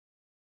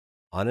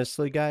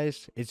Honestly,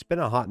 guys, it's been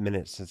a hot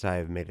minute since I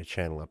have made a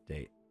channel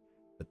update,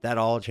 but that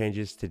all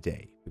changes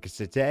today because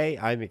today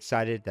I'm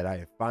excited that I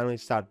have finally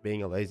stopped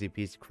being a lazy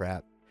piece of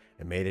crap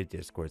and made a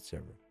Discord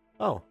server.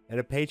 Oh, and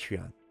a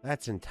Patreon.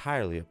 That's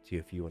entirely up to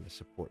you if you want to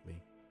support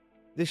me.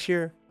 This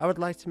year, I would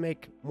like to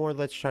make more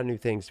Let's Try New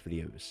Things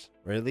videos,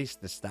 or at least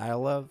the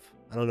style of.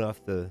 I don't know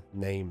if the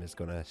name is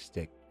going to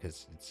stick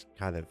because it's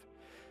kind of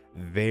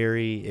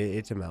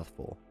it's a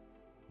mouthful.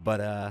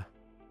 But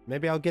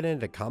maybe I'll get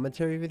into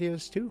commentary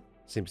videos too.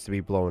 Seems to be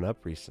blowing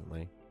up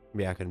recently.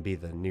 Maybe I can be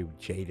the new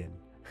Jaden.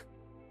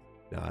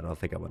 No, I don't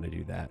think I want to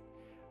do that.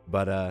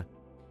 But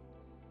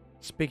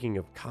speaking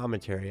of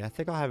commentary, I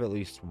think I'll have at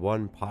least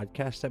one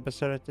podcast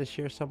episode at this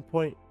year some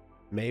point.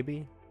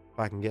 Maybe. If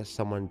I can get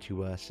someone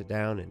to sit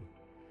down and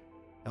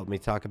help me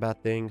talk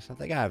about things. I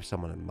think I have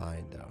someone in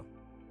mind though.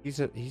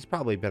 He's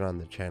probably been on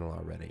the channel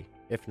already.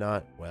 If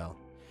not, well,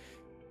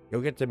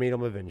 you'll get to meet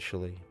him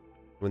eventually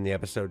when the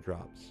episode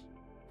drops.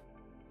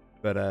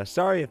 But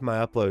sorry if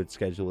my upload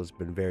schedule has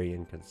been very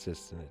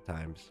inconsistent at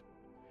times.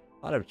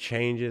 A lot of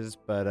changes,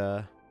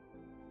 but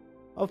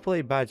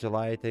hopefully by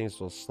July things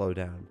will slow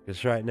down.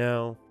 Because right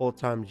now,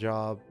 full-time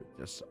job,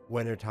 just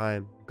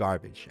wintertime,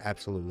 garbage.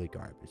 Absolutely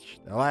garbage.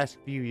 The last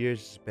few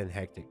years has been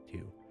hectic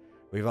too.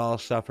 We've all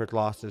suffered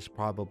losses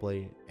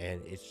probably,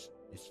 and it's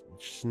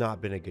just not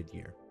been a good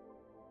year.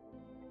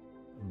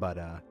 But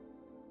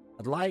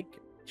I'd like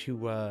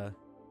to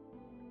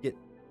get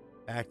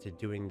back to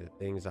doing the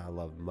things I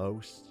love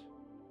most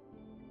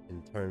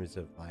in terms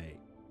of like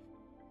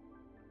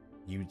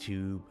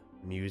YouTube,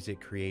 music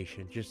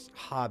creation, just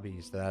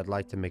hobbies that I'd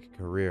like to make a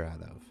career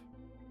out of.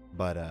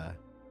 But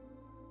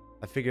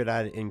I figured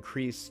I'd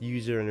increase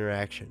user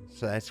interaction,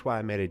 so that's why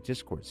I made a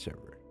Discord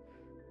server.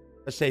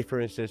 Let's say,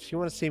 for instance, you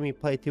want to see me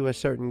play through a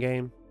certain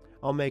game,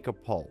 I'll make a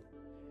poll.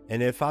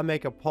 And if I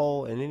make a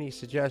poll and any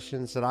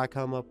suggestions that I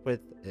come up with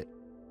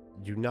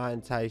do not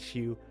entice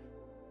you,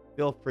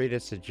 feel free to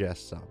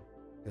suggest some.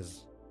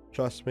 Because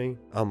trust me,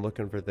 I'm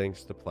looking for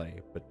things to play,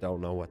 but don't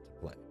know what to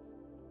play.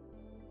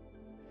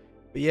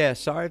 But yeah,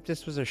 sorry if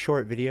this was a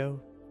short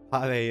video.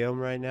 5 a.m.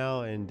 right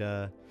now, and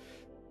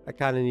I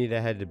kind of need to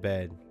head to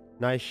bed.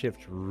 Night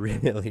shift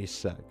really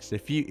sucks.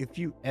 If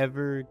you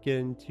ever get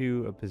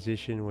into a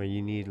position where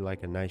you need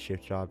like a night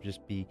shift job,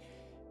 just be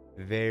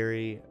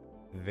very,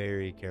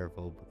 very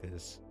careful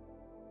because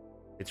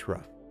it's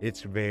rough.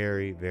 It's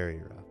very, very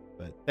rough.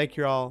 But thank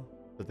you all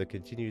for the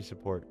continued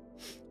support,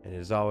 and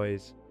as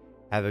always,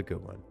 have a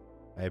good one.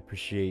 I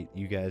appreciate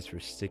you guys for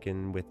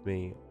sticking with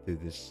me through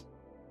this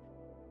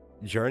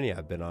journey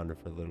I've been on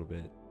for a little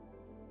bit.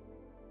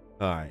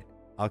 All right,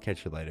 I'll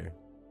catch you later.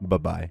 Bye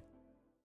bye.